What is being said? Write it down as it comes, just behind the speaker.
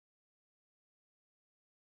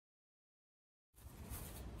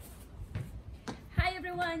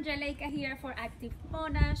everyone, Yaleika here for Active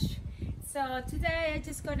Monash. So today I'm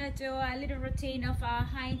just gonna do a little routine of a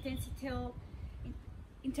high intensity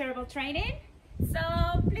interval training. So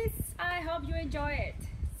please, I hope you enjoy it.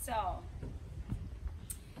 So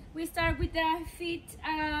we start with the feet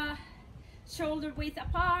shoulder width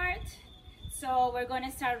apart. So we're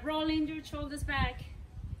gonna start rolling your shoulders back.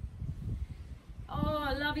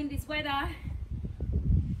 Oh, loving this weather.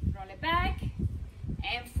 Roll it back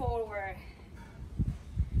and forward.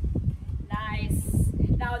 Nice.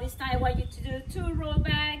 Now this time I want you to do 2 roll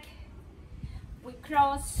back. We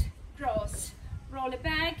cross, cross, roll it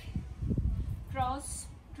back, cross,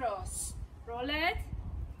 cross, roll it,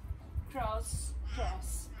 cross,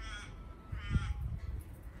 cross.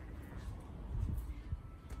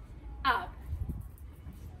 Up,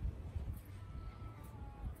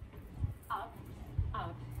 up,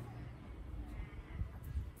 up,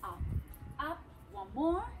 up, up. One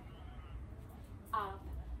more. Up,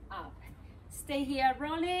 up. Stay here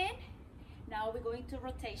rolling. Now we're going to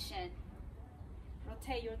rotation.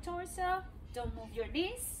 Rotate your torso. Don't move your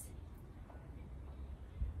knees.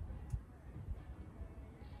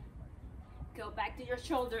 Go back to your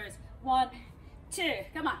shoulders. 1, 2.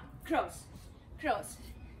 Come on. Cross, cross.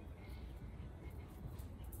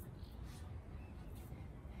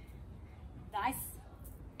 Nice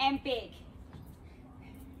and big.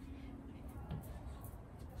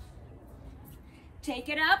 Take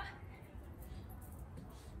it up.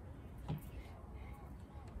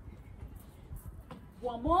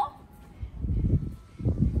 One more.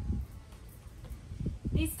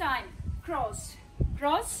 This time, cross,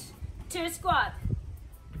 cross, 2 squat.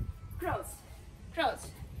 Cross, cross,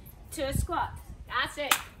 2 squat. That's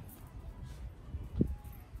it.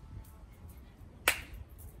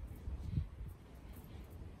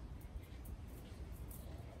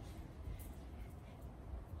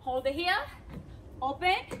 Hold it here.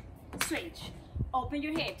 Open, switch. Open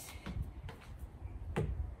your hips.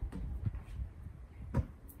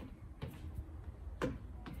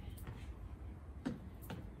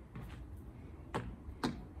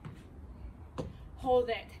 Hold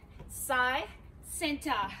it. Side,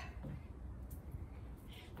 center.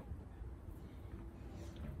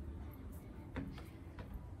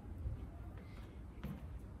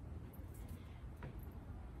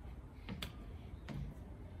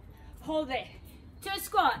 Hold it. 2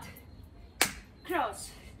 squat.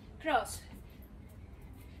 Cross, cross.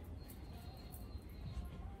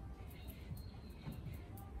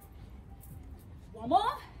 One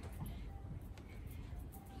more.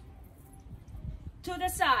 To the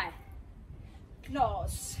side.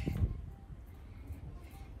 Close.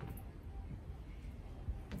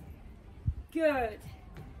 Good.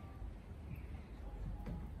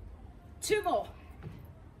 2 more.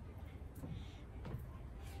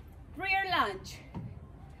 Rear lunge.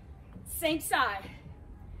 Same side.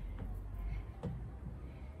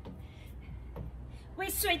 We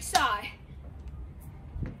switch side.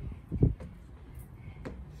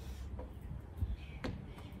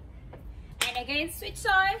 And again, switch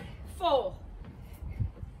side. 4,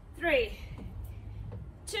 3,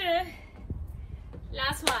 2.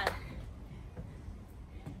 Last one.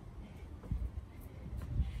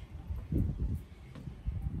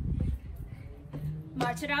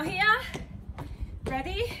 March it out here.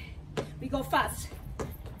 Ready? We go fast.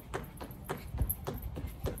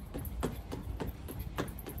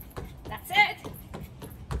 That's it.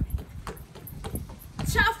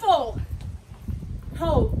 Shuffle.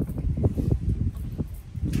 Hold.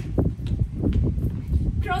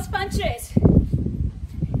 Cross punches.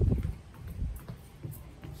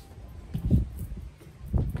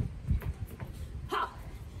 Ha.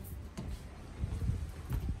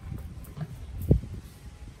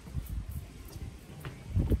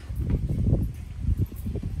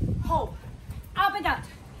 Hold. Up and down.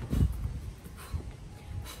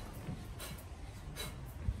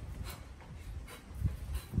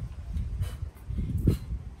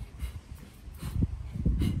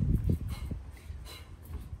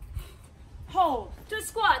 Hold. 2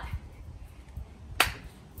 squat.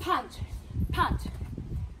 Punch. Punch.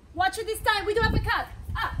 Watch it this time. We do uppercut.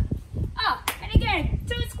 Up. Up. And again.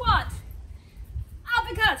 2 squat.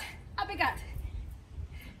 Uppercut. Uppercut.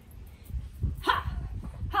 Ha.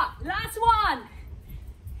 Ha. Last one.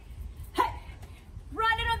 Hey.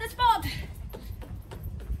 Run it on the spot.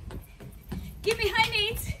 Give me high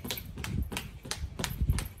knees.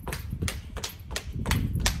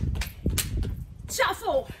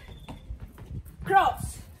 Shuffle.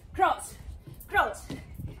 Cross, cross, cross.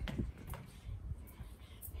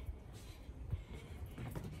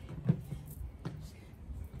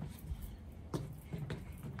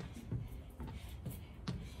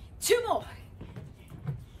 2 more.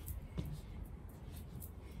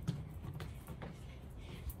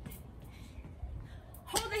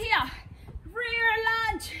 Hold it here. Rear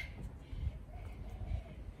lunge.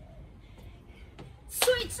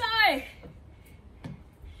 Switch side.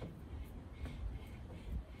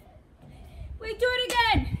 We do it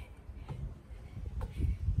again.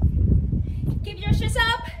 Keep your chest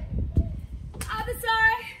up. Other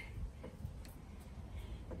side.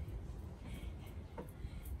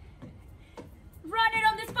 Run it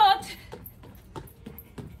on the spot.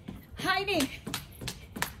 High knee.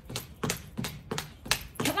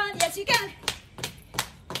 Come on, yes you can.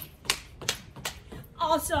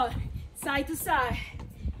 Also, side to side.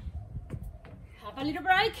 Have a little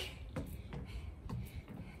break.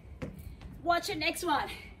 Watch the next one.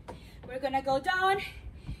 We're gonna go down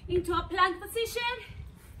into a plank position.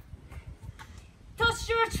 Touch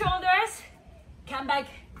your shoulders. Come back.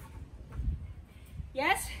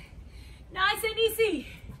 Yes? Nice and easy.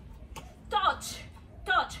 Touch,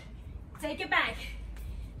 touch. Take it back.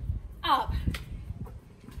 Up.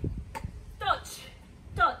 Touch,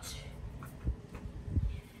 touch.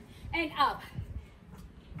 And up.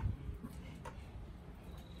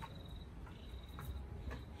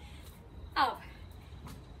 Up.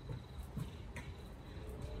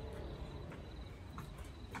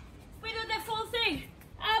 We do the full thing.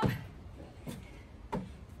 Up.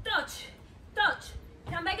 Touch, touch.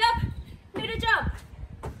 Come back up. Little jump.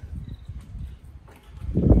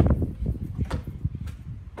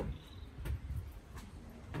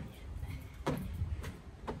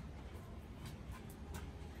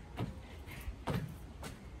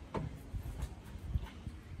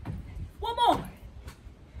 One more.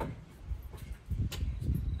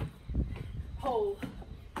 Hold.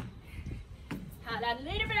 Had a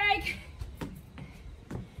little break.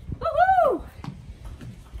 Woohoo!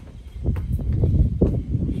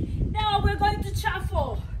 Now we're going to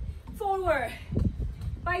shuffle forward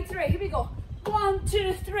by 3. Here we go. 1,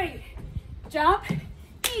 2, 3. Jump.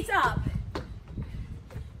 Knees up.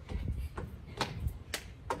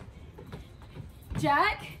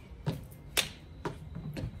 Jack.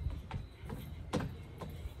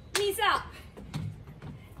 Knees up.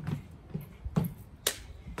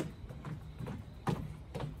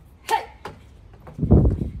 Hey.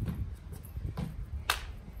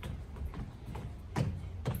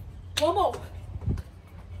 One more.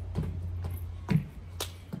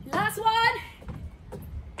 Last one.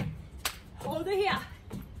 Hold it here.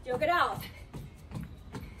 Jog it out.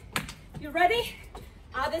 You ready?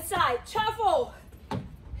 Other side. Shuffle.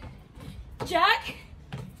 Jack.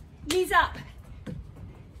 Knees up.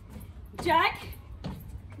 Jack.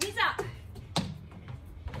 Knees up.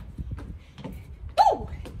 Woo!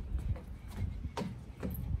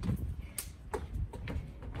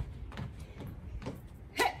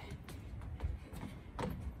 Hey.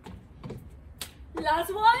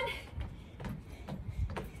 Last one.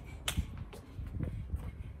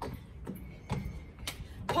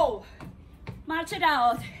 Pull. March it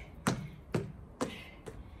out.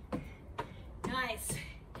 Nice.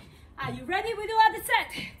 Are you ready? We do other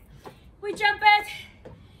set. We jump it.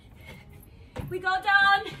 We go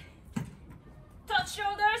down. Touch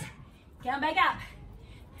shoulders. Come back up.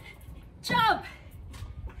 Jump.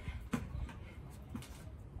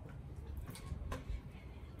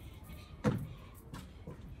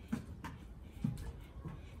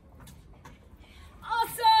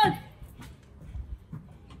 Awesome.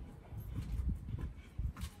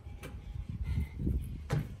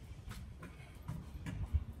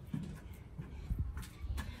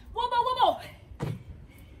 One more.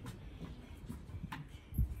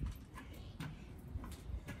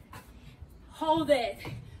 Hold it.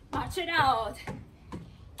 March it out.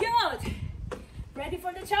 Good. Ready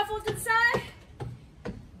for the shuffle to the side?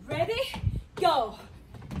 Ready? Go.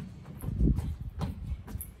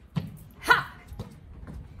 Ha.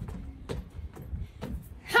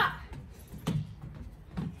 Ha.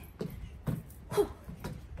 Hoo.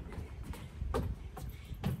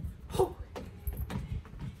 Hoo.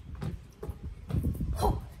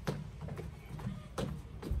 Hoo.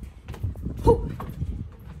 Hoo.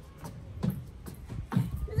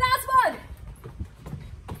 Last one.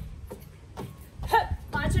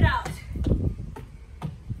 March it out.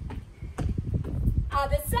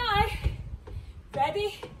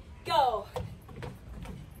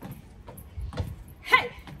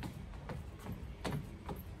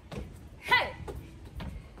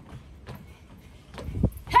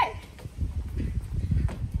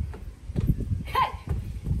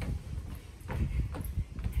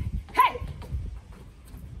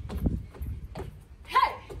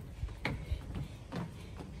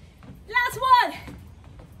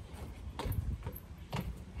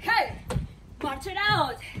 punch it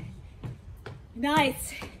out.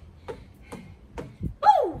 Nice.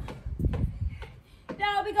 Woo!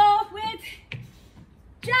 Now we go with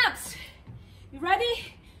jumps. You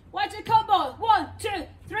ready? Watch the combo. 1, 2,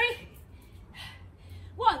 3.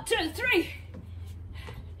 1, 2, 3.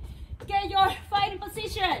 Get your fighting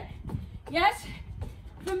position. Yes?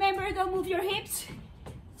 Remember, don't move your hips,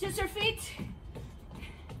 just your feet.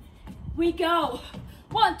 We go.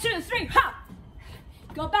 1, 2, 3. Ha!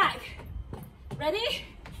 Go back. Ready?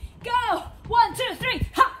 Go. 1, 2, 3.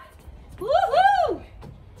 Ha! Woohoo!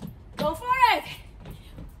 Go for it.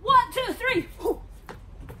 1, 2, 3. Woo.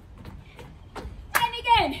 And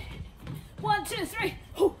again. 1, 2, 3.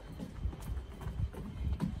 Woo.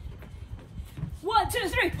 1, 2,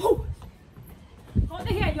 3. Woo. Hold it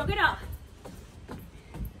here. Yoke it up.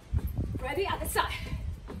 Ready? Other side.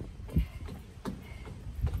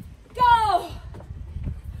 Go.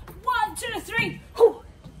 1, 2, 3. Woo.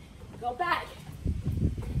 Go back.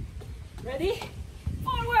 Ready?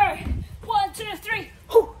 Forward. 1, 2, 3.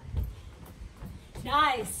 Woo.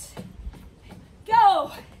 Nice.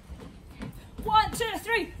 Go. 1, 2,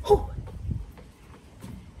 3. Woo.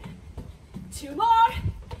 2 more.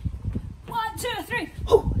 1, 2, 3.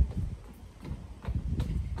 Woo.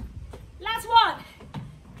 Last one.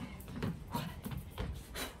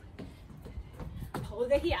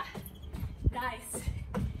 Hold it here. Nice.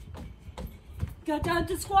 Go down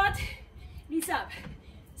to squat. Knees up.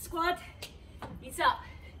 Squat. Knees up.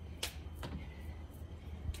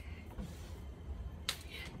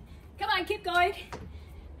 Come on, keep going.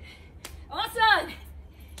 Awesome.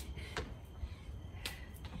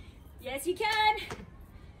 Yes, you can.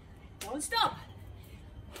 Don't stop.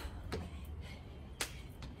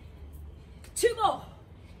 2 more.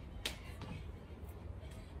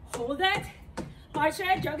 Hold it. Hard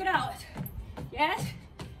shake, jog it out. Yes?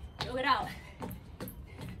 Jog it out.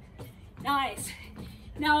 Nice.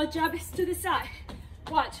 Now jump to the side.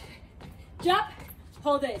 Watch. Jump,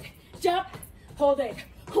 hold it. Jump, hold it.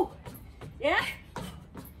 Yeah?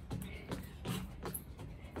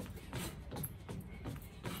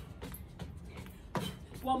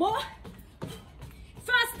 One more.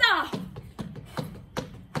 Faster.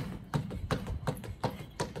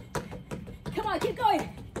 Come on, keep going.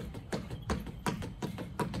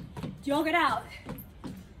 Jog it out.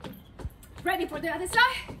 Ready for the other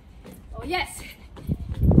side? Oh yes.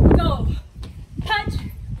 Go. Punch,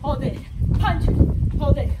 hold it. Punch,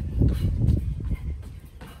 hold it.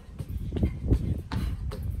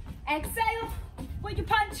 Exhale when you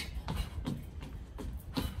punch.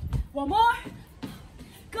 One more.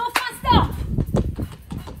 Go faster.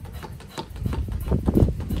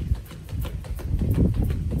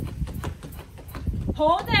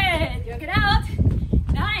 Hold it. Jog it out.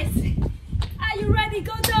 Nice. Are you ready?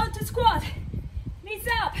 Go down to squat. Knees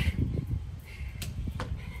up.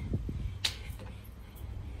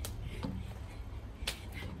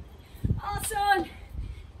 Awesome.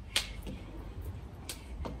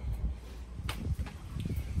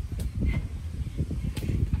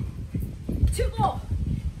 Two more.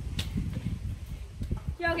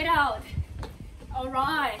 Jog it out. All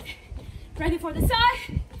right. Ready for the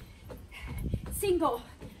side? Single.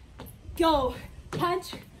 Go.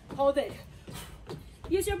 Punch. Hold it.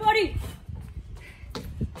 Use your body.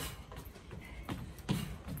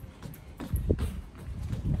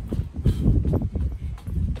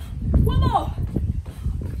 One more.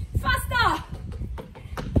 Faster.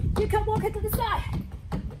 You can walk it to the side.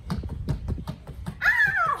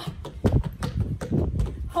 Ah!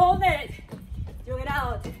 Hold it. Do it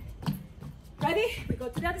out. Ready? We go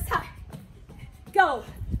to the other side. Go.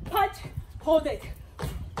 Punch. Hold it.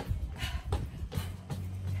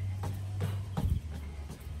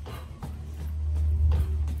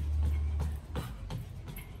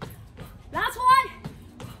 Last one.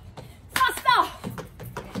 Faster.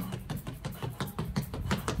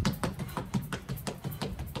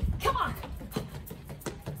 Come on.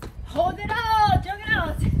 Hold it out. Jog it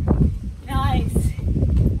out. Nice.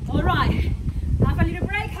 All right. Have a little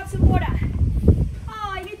break. Have some water. Oh,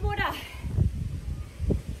 I need water.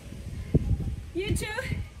 You too.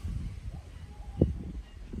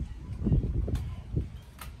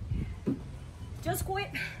 Just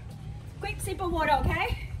quick sip of water,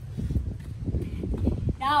 okay?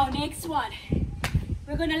 Now, next one.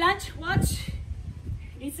 We're gonna lunge, watch.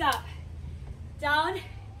 Knees up. Down,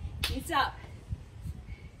 knees up.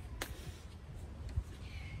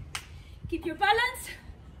 Keep your balance.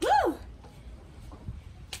 Woo!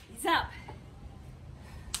 Knees up.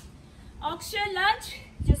 Option lunge,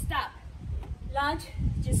 just stop. Lunge,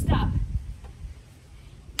 just stop.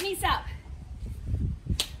 Knees up.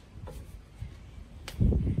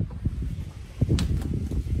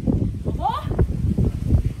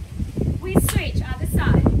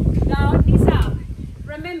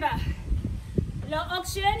 low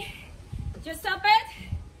oxygen, just stop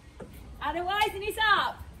it. Otherwise, knees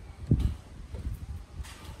up.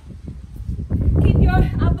 Keep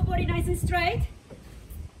your upper body nice and straight.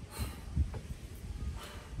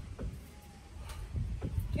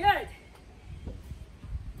 Good.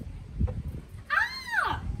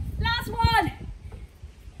 Last one.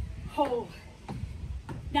 Hold.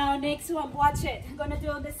 Now next one, watch it. I'm gonna do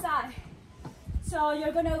on this side. So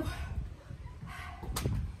you're gonna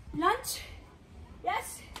lunge.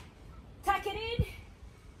 Yes. Tuck it in.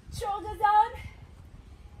 Shoulders down.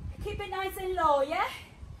 Keep it nice and low, yeah?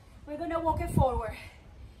 We're gonna walk it forward.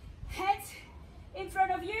 Hands in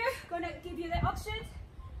front of you. Gonna give you the option.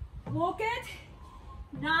 Walk it.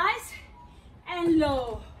 Nice and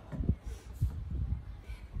low.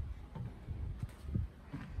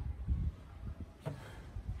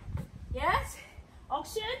 Yes,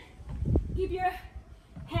 option. Give your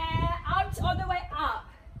arms all the way up.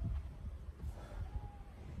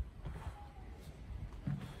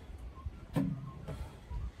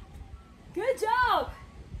 Good job.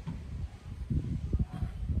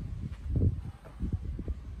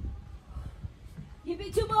 Give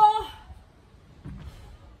me two more.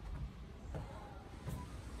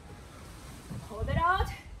 Hold it out.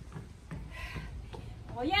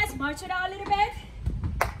 Oh yes, march it out a little bit.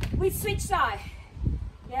 We switch side.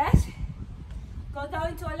 Yes. Go down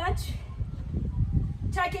into a lunge.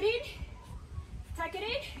 Tuck it in. Tuck it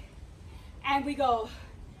in. And we go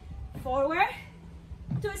forward.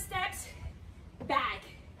 2 steps. Back.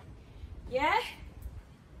 Yeah.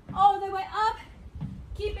 All the way up.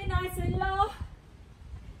 Keep it nice and low.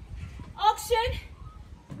 Option.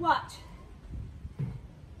 Watch.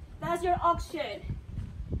 That's your option.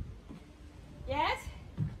 Yes.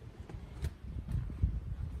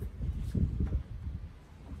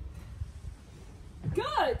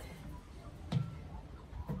 Good.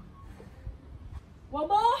 One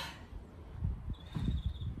more.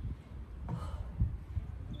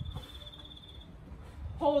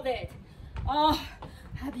 Hold it. Oh,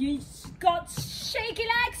 have you got shaky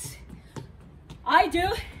legs? I do.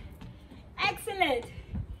 Excellent.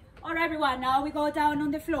 All right, everyone. Now we go down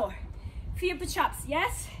on the floor. Few push-ups.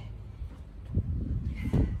 Yes.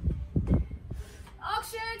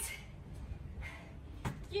 Options.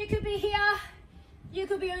 You could be here. You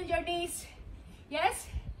could be on your knees. Yes?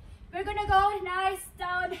 We're gonna go nice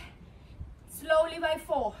down slowly by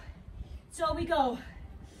 4. So we go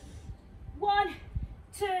 1,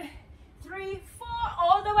 2, 3, 4,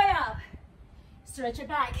 all the way up. Stretch it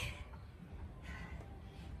back.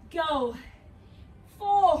 Go.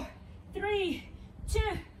 4, 3, 2,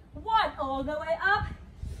 1, all the way up.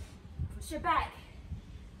 Push it back.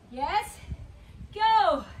 Yes?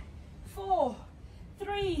 Go. 4,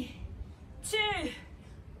 3, 2,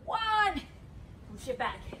 1. Push it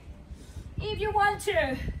back. If you want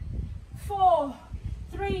to. 4,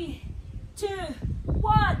 3, 2,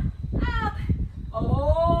 1. Up.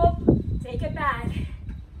 Up. Take it back.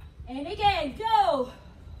 And again. Go.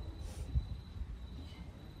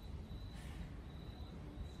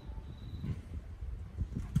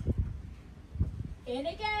 And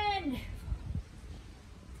again.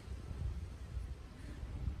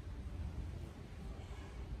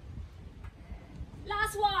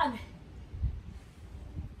 Last one.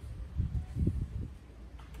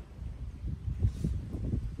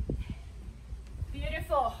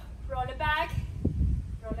 Beautiful. Roll it back,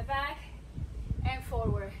 and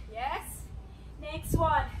forward. Yes. Next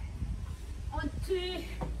one. Onto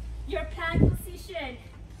your plank position.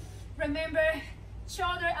 Remember,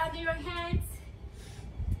 shoulder under your hands.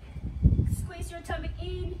 Squeeze your tummy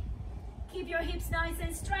in. Keep your hips nice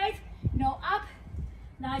and straight. No up.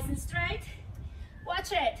 Nice and straight.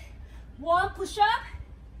 Watch it. 1 push-up.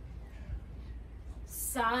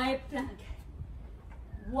 Side plank.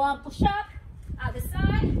 1 push-up. Other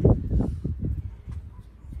side.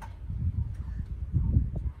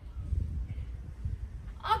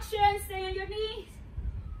 Option, stay on your knees.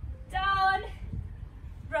 Down.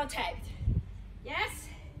 Rotate. Yes?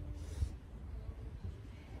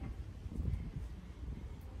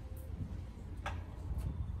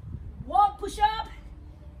 One push-up.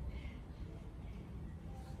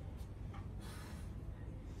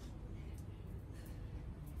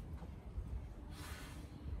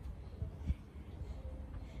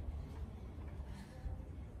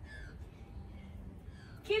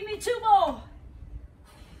 Give me 2 more.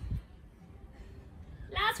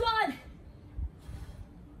 Last one.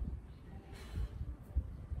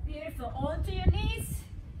 Beautiful. Onto your knees.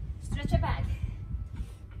 Stretch it back.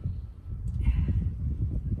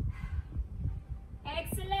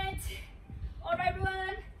 Excellent. All right,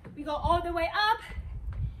 everyone. We go all the way up.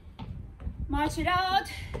 March it out.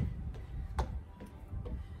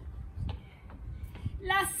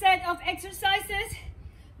 Last set of exercises.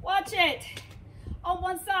 Watch it. On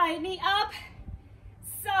one side, knee up,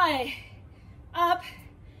 side, up,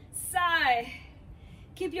 side.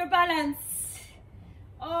 Keep your balance.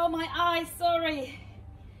 Oh, my eyes, sorry.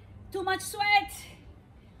 Too much sweat.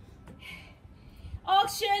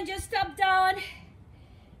 Oxygen, just tap down.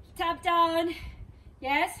 Tap down.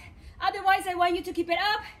 Yes. Otherwise, I want you to keep it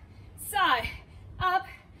up, side, up,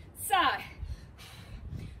 side.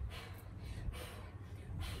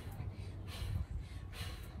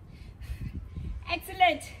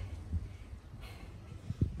 Excellent.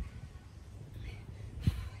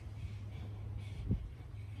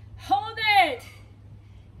 Hold it.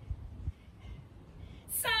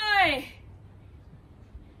 Side.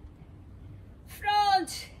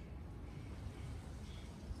 Front.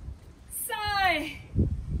 Side.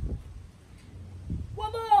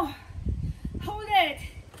 One more. Hold it.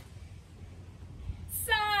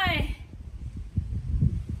 Side.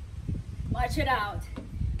 March it out.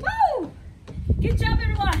 Woo! Good job,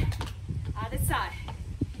 everyone. Other side.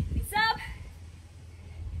 Knees up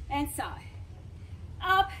and side.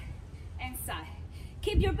 Up and side.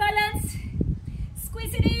 Keep your balance.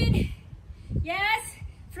 Squeeze it in. Yes.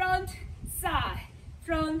 Front, side.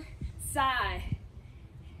 Front, side.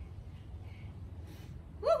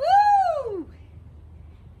 Woohoo!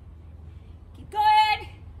 Keep going.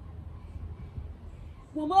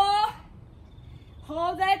 One more.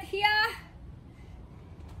 Hold that here.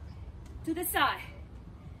 To the side.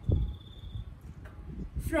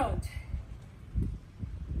 Front.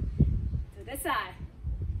 To the side.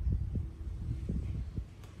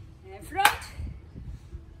 And front.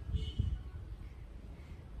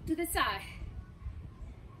 To the side.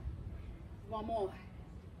 One more.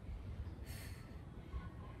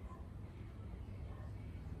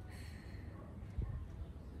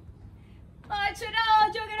 March it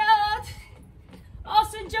out, jog it out.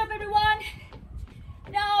 Awesome job, everyone.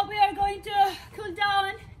 Now we are going to cool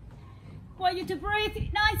down. Want you to breathe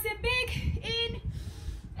nice and big, in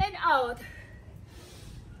and out.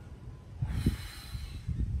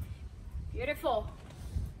 Beautiful.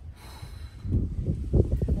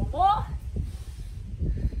 One more.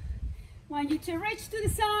 Want you to reach to the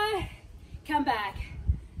side, come back.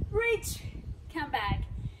 Reach, come back.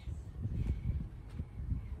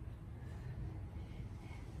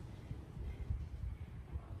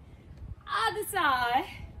 Other side.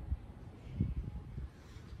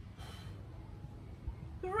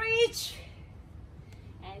 Reach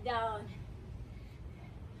and down.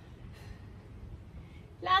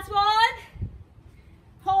 Last one.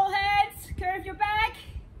 Hold hands, curve your back.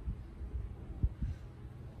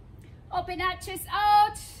 Open that chest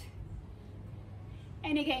out.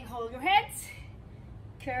 And again, hold your hands.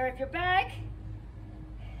 Curve your back.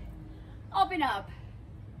 Open up.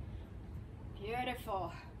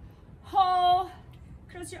 Beautiful. Hold.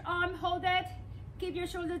 Cross your arm, hold it. Keep your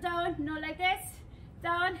shoulder down, not like this.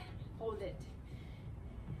 Down, hold it.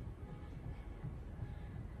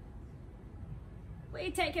 We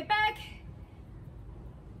take it back.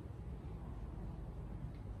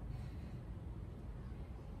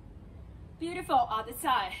 Beautiful, other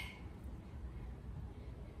side.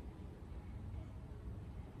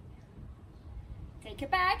 Take it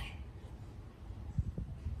back.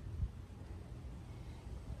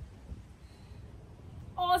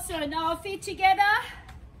 Also, now feet together.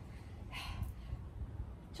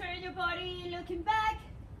 Turn your body looking back.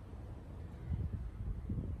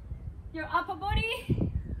 Your upper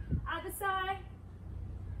body, other side.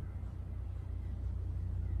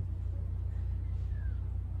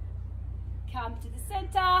 Come to the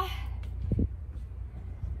center.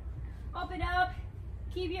 Open up.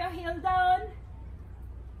 Keep your heel down.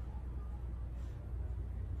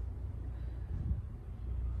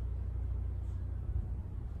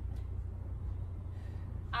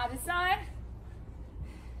 Other side.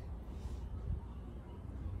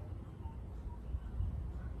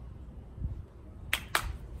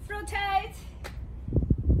 Rotate.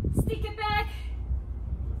 Stick it back.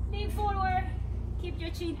 Lean forward. Keep your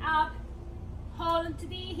chin up. Hold onto the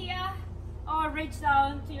knee here or reach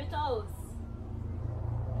down to your toes.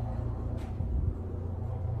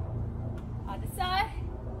 Other side.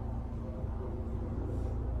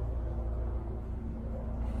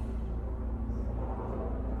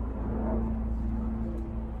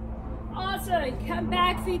 Also, come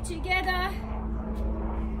back, feet together.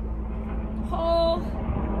 Hold,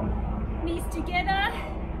 knees together.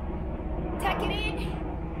 Tuck it in.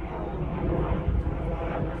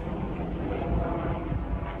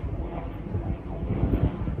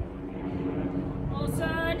 Also,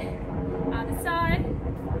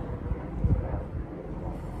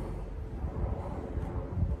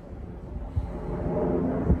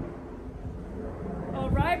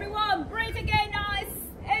 it again, nice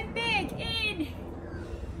and big. In,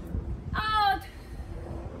 out,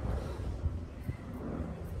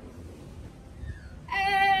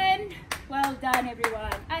 and well done,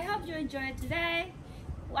 everyone. I hope you enjoyed today.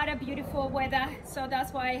 What a beautiful weather, so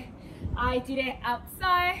that's why I did it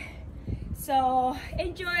outside. So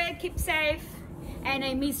enjoy, keep safe, and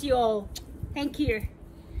I miss you all. Thank you.